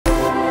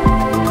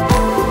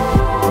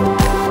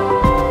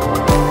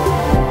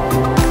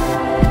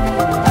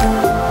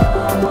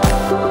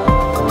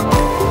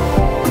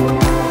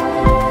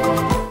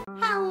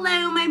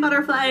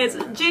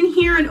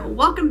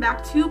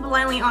back to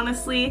Blindly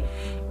Honestly.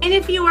 And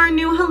if you are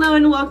new, hello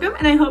and welcome,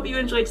 and I hope you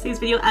enjoyed today's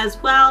video as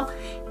well.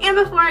 And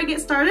before I get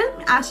started,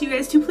 I ask you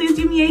guys to please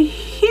do me a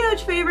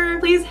huge favor.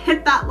 Please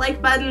hit that like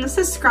button,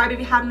 subscribe if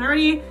you haven't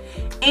already,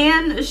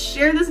 and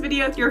share this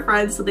video with your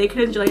friends so they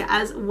can enjoy it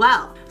as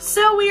well.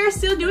 So we are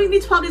still doing the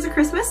 12 Days of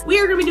Christmas. We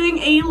are going to be doing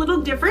a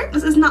little different.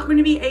 This is not going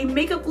to be a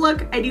makeup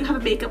look. I do have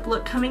a makeup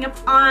look coming up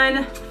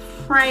on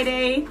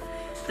Friday.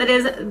 That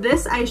is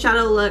this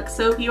eyeshadow look.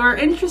 So if you are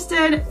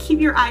interested, keep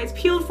your eyes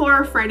peeled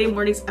for Friday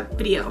morning's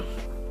video.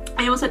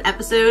 I almost said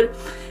episode.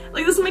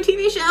 Like, this is my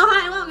TV show.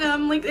 Hi,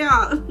 welcome. Like,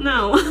 yeah,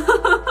 no.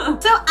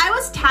 So I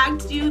was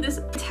tagged to do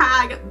this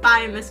tag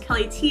by Miss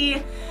Kelly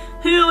T,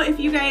 who, if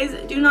you guys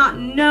do not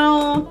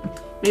know,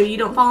 maybe you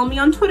don't follow me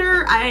on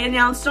Twitter, I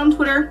announced on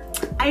Twitter,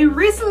 I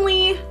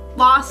recently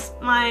lost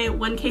my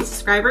 1K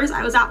subscribers.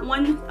 I was at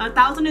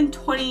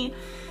 1,020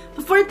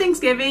 before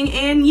Thanksgiving,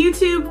 and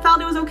YouTube felt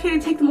it was okay to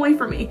take them away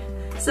from me.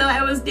 So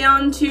I was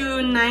down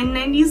to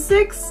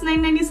 996,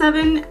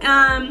 997.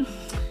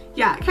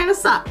 Yeah, it kind of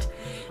sucked.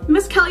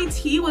 Miss Kelly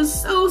T was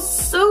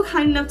so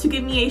kind enough to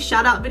give me a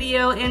shout out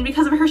video, and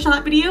because of her shout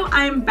out video,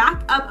 I'm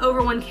back up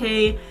over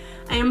 1K.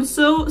 I am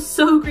so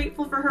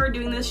grateful for her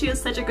doing this. She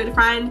is such a good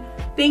friend.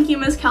 Thank you,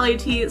 Miss Kelly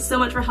T, so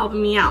much for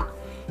helping me out.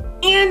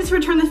 And to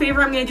return the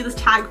favor, I'm gonna do this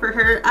tag for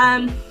her.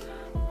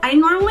 I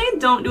normally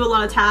don't do a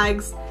lot of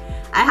tags.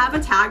 I have a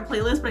tag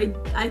playlist,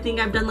 but I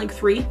think I've done like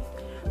 3.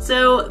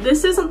 So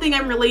this is something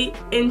I'm really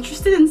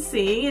interested in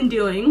seeing and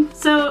doing.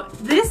 So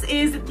this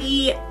is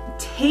the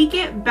Take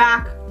It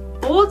Back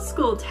old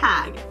school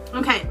tag.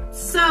 Okay,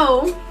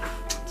 so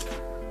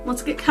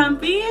let's get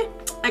comfy.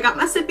 I got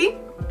my sippy,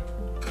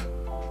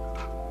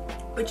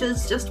 which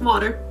is just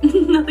water,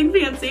 nothing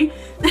fancy.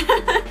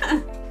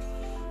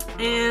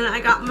 And I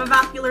got my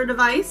vascular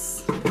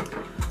device.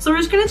 So we're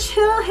just gonna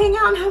chill, hang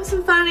out, and have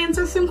some fun and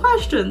answer some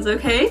questions,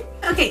 okay?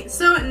 Okay,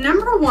 so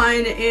number 1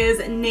 is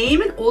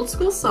name an old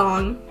school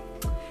song,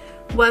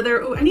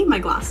 whether, oh, I need my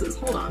glasses,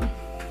 hold on.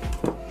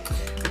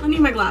 I need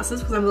my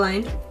glasses because I'm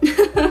blind.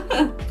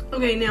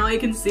 Okay, now I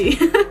can see.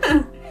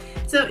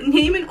 So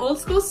name an old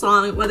school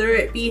song, whether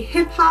it be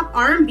hip hop,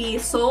 R&B,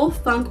 soul,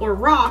 funk, or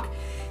rock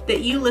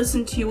that you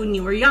listened to when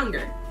you were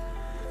younger.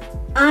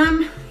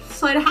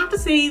 So I'd have to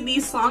say the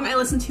song I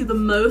listened to the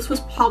most was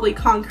probably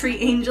Concrete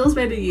Angels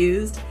by The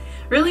Used.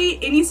 Really,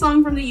 any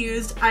song from The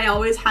Used, I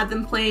always had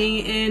them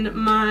playing in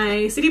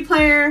my CD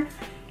player.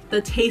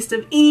 The Taste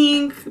of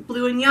Ink,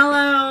 Blue and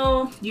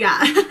Yellow,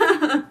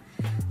 yeah.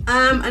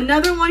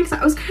 Another one, because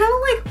I was kind of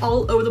like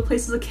all over the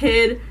place as a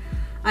kid,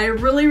 I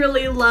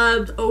really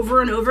loved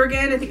Over and Over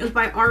Again. I think it was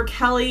by R.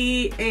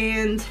 Kelly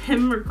and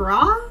Tim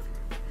McGraw.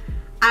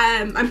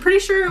 I'm pretty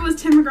sure it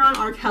was Tim McGraw and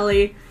R.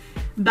 Kelly.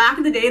 Back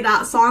in the day,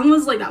 that song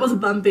was like, that was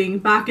bumping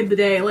back in the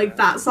day. Like,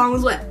 that song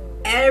was what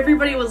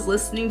everybody was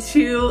listening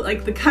to,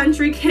 like the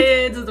country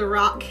kids, the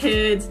rock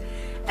kids,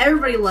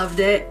 everybody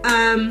loved it.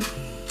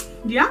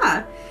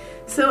 Yeah.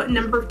 So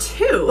number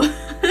 2.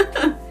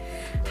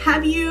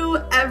 Have you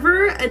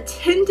ever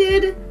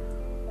attended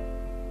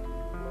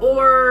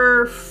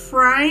or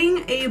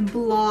frying a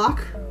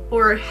block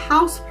or a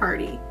house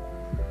party?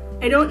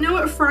 I don't know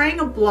what frying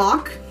a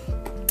block,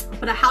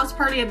 but a house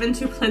party I've been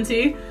to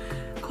plenty.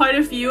 Quite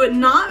a few,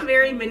 not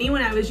very many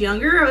when I was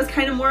younger. I was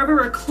kind of more of a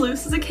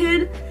recluse as a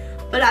kid,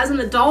 but as an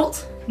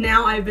adult,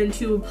 now I've been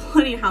to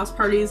plenty of house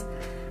parties.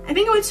 I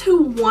think I went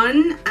to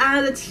one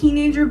as a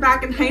teenager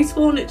back in high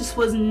school, and it just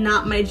was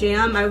not my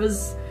jam. I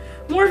was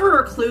more of a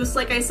recluse,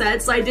 like I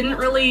said, so I don't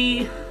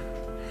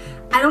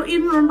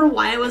even remember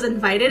why I was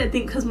invited. I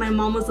think because my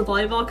mom was the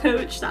volleyball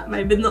coach. That might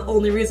have been the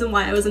only reason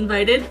why I was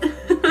invited.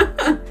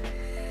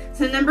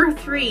 So number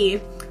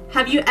 3,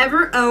 have you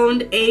ever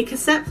owned a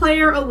cassette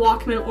player, a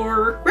Walkman,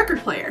 or record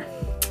player?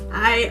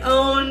 I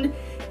owned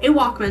a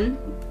Walkman.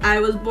 I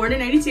was born in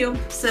 '92,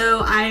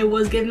 so I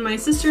was given my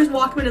sister's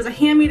Walkman as a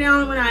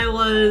hand-me-down when I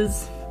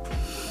was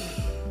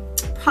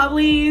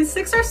probably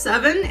 6 or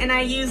 7, and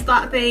I used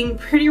that thing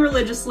pretty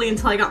religiously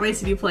until I got my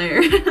CD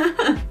player.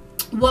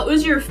 What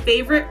was your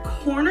favorite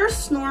corner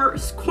store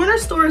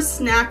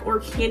snack or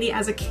candy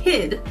as a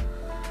kid?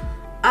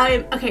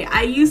 Okay,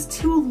 I used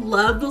to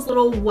love those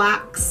little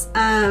wax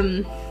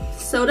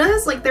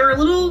sodas. Like, they were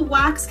little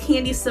wax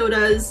candy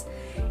sodas,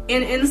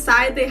 and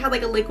inside they had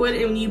like a liquid,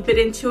 and when you bit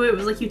into it, it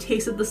was like you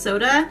tasted the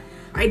soda.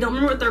 I don't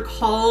remember what they're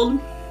called.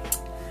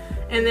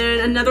 And then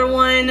another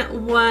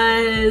one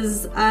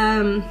was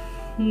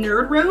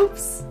Nerd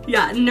Ropes.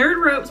 Yeah,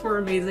 Nerd Ropes were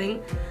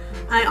amazing.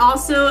 I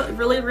also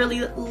really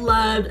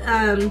loved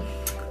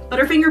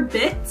Butterfinger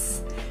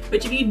Bits,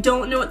 which if you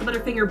don't know what the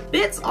Butterfinger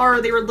Bits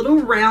are, they were little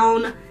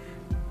round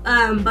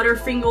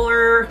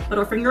Butterfinger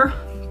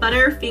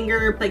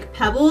like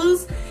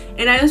pebbles,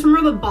 and I just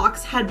remember the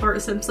box had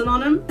Bart Simpson on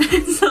them,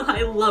 so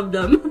I loved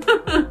them.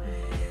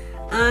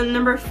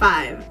 Number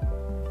 5,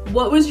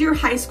 what was your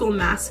high school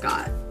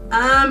mascot?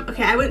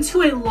 Okay, I went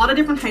to a lot of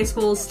different high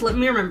schools, so let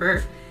me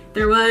remember.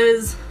 There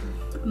was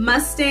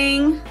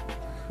Mustang,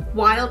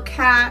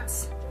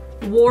 Wildcats,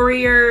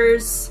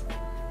 Warriors,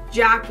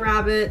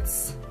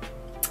 Jackrabbits,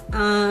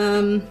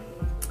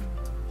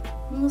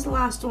 What was the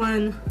last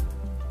one?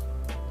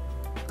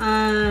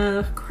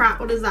 Crap,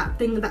 what is that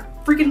thing?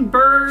 That freaking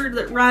bird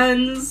that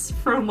runs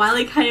from Wile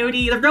E.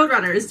 Coyote? The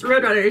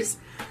Roadrunners.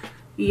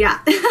 Yeah.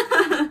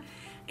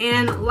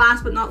 And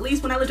last but not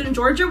least, when I lived in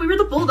Georgia, we were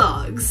the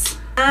Bulldogs.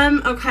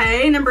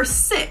 Okay, number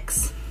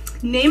 6.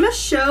 Name a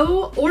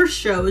show or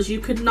shows you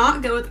could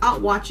not go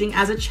without watching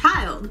as a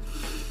child.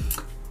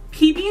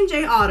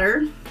 PB&J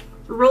Otter,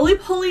 Roly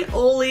Poly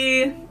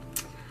Oly,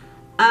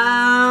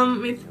 let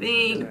me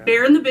think,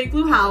 Bear in the Big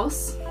Blue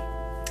House.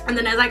 And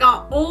then as I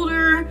got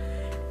older,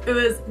 it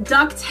was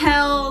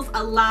DuckTales,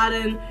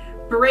 Aladdin,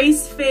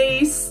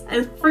 Braceface.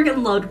 I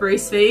freaking loved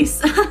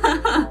Braceface.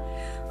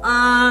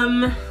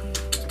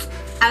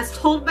 As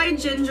Told by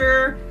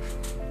Ginger,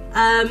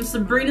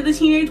 Sabrina the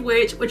Teenage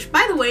Witch, which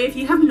by the way, if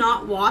you have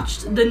not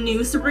watched the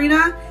new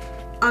Sabrina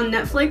on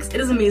Netflix,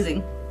 it is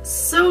amazing.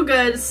 So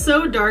good,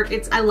 so dark.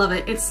 I love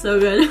it. It's so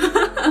good.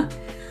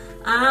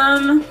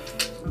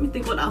 Let me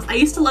think what else. I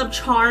used to love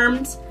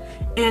Charmed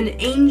and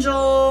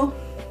Angel.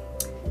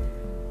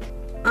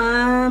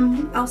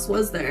 What else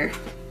was there?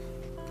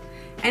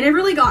 I never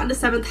really got into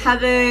Seventh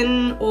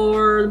Heaven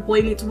or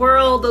Boy Meets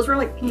World. Those were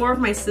like more of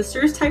my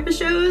sister's type of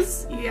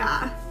shows.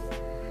 Yeah.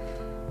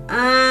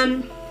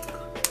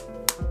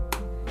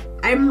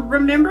 I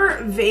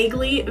remember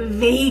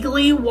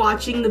vaguely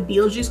watching the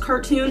Beetlejuice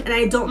cartoon, and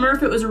I don't remember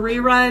if it was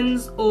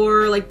reruns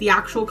or like the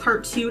actual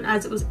cartoon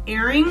as it was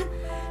airing,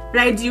 but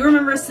I do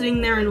remember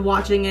sitting there and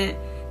watching it.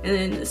 And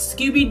then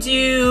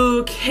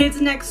Scooby-Doo, Kids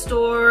Next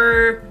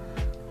Door,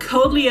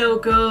 Code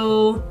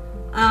Lyoko,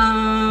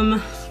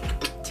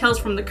 Tales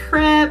from the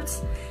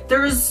Crypt.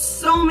 There was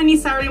so many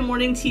Saturday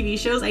morning TV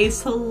shows I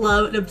used to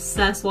love and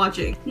obsess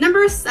watching.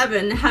 Number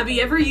 7, have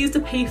you ever used a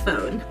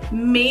payphone?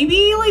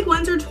 Maybe like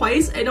once or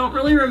twice. I don't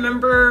really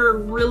remember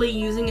really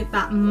using it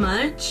that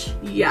much.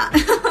 Yeah.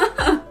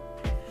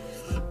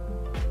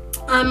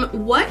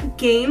 What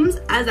games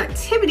as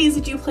activities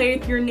did you play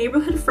with your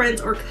neighborhood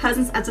friends or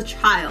cousins as a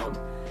child?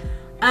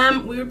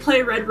 We would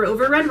play Red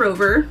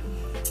Rover,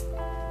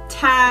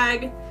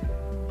 tag,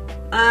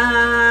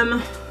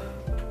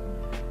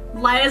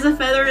 light as a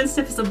feather and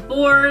stiff as a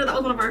board. That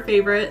was one of our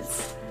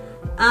favorites.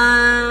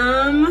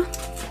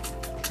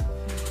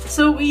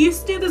 So we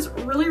used to do this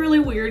really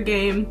weird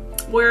game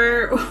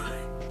where,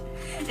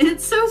 and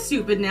it's so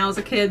stupid now as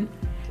a kid.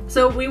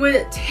 So we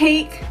would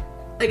take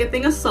like a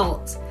thing of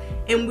salt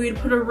and we'd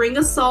put a ring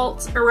of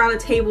salt around a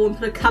table and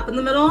put a cup in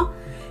the middle.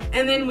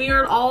 And then we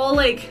would all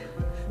like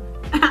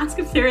ask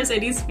if there was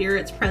any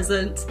spirits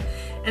present.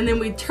 And then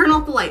we'd turn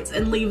off the lights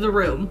and leave the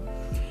room.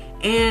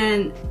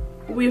 And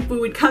we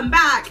would come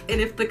back, and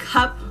if the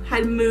cup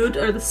had moved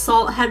or the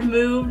salt had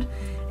moved,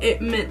 it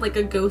meant like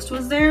a ghost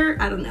was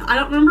there. I don't know. I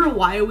don't remember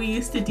why we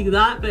used to do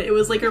that, but it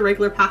was like a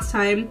regular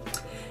pastime.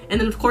 And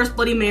then of course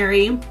Bloody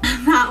Mary.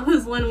 That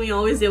was when we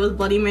always did, was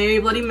Bloody Mary.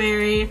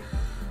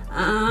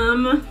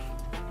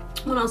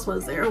 What else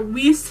was there?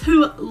 We used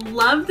to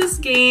love this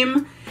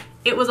game.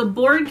 It was a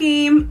board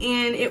game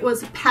and it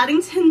was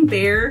Paddington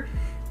Bear,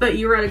 but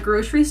you were at a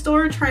grocery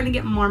store trying to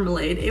get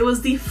marmalade. It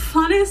was the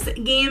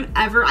funnest game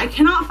ever. I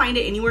cannot find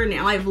it anywhere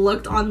now. I've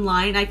looked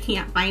online, I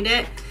can't find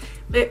it.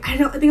 But I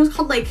think it was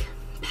called like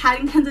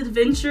Paddington's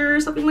Adventure or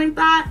something like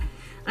that.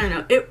 I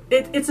don't know.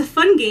 It's a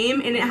fun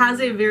game and it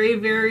has a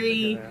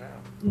very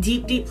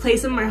deep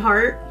place in my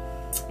heart.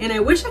 And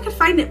I wish I could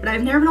find it, but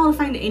I've never been able to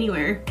find it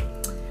anywhere.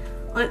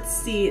 Let's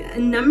see,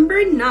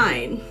 number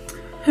 9.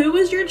 Who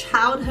was your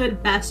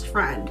childhood best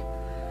friend?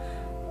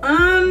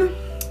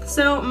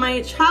 So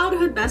my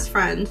childhood best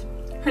friend,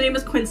 her name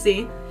was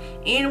Quincy,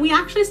 and we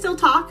actually still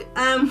talk.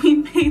 We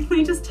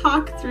mainly just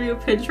talk through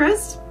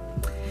Pinterest.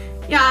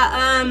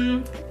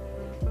 Yeah,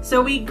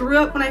 so we grew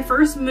up, when I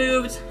first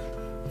moved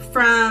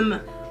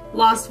from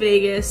Las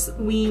Vegas,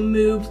 we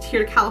moved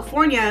here to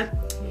California,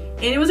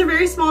 and it was a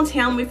very small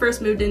town we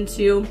first moved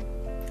into,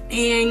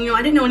 and you know,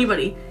 I didn't know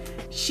anybody.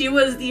 She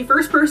was the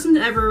first person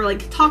to ever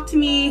like talk to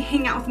me,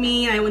 hang out with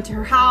me. I went to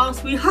her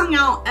house. We hung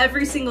out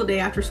every single day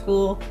after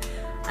school.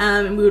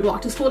 And we would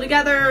walk to school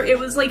together. It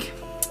was like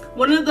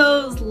one of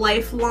those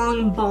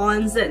lifelong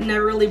bonds that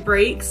never really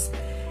breaks.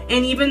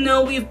 And even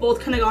though we've both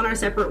kind of gone our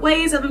separate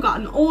ways as we've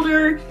gotten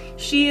older,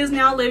 she is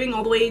now living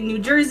all the way in New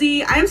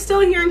Jersey. I'm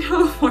still here in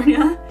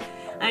California.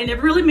 I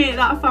never really made it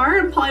that far.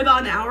 I'm probably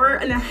about an hour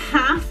and a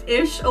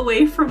half-ish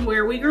away from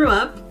where we grew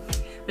up.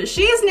 But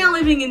she is now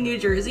living in New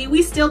Jersey.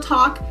 We still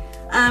talk.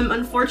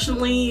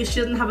 Unfortunately,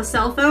 she doesn't have a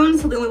cell phone,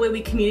 so the only way we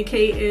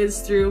communicate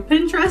is through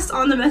Pinterest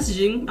on the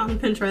messaging on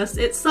Pinterest.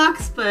 It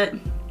sucks, but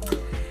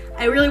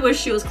I really wish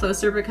she was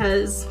closer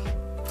because,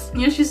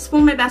 you know, she's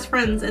one of my best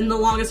friends and the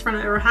longest friend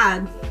I ever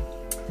had.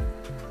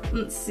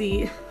 Let's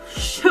see.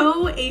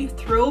 Show a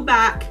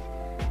throwback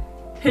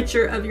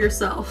picture of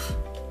yourself.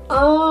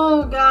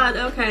 Oh God,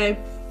 okay.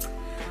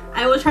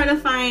 I will try to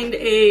find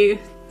a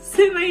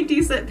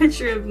semi-decent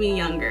picture of me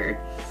younger.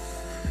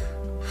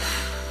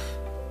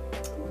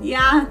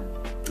 Yeah,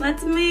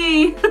 that's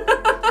me.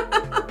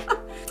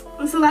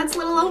 So that's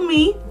little old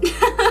me.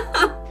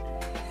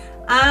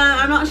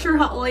 I'm not sure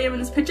how old I am in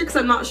this picture because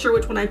I'm not sure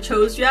which one I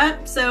chose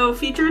yet. So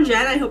future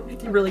Jen, I hope you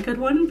picked a really good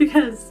one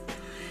because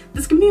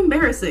this can be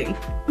embarrassing.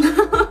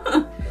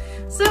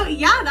 So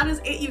yeah, that is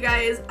it, you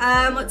guys.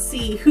 Let's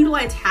see, who do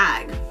I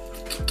tag?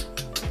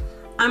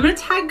 I'm gonna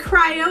tag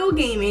Cryo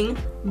Gaming,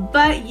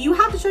 but you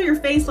have to show your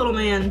face, little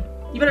man.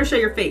 You better show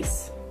your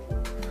face.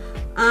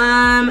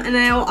 And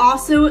then I will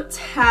also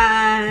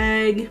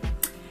tag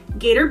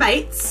Gator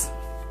Bites.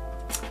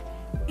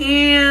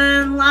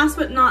 And last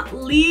but not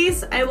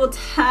least, I will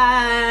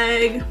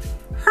tag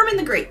Herman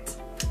the Great.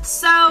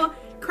 So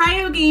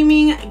Cryo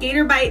Gaming,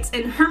 Gator Bites,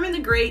 and Herman the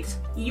Great,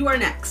 you are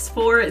next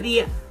for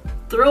the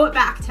Throw It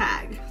Back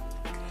tag.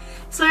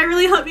 So I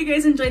really hope you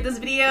guys enjoyed this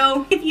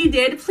video. If you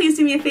did, please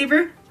do me a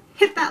favor,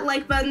 hit that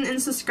like button and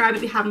subscribe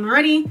if you haven't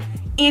already.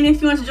 And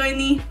if you want to join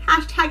the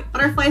hashtag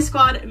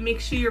ButterflySquad,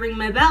 make sure you ring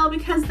my bell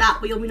because that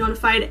way you'll be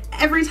notified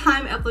every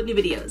time I upload new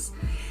videos.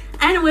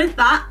 And with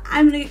that,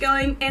 I'm gonna get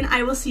going and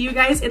I will see you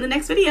guys in the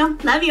next video.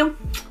 Love you.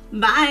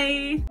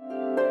 Bye.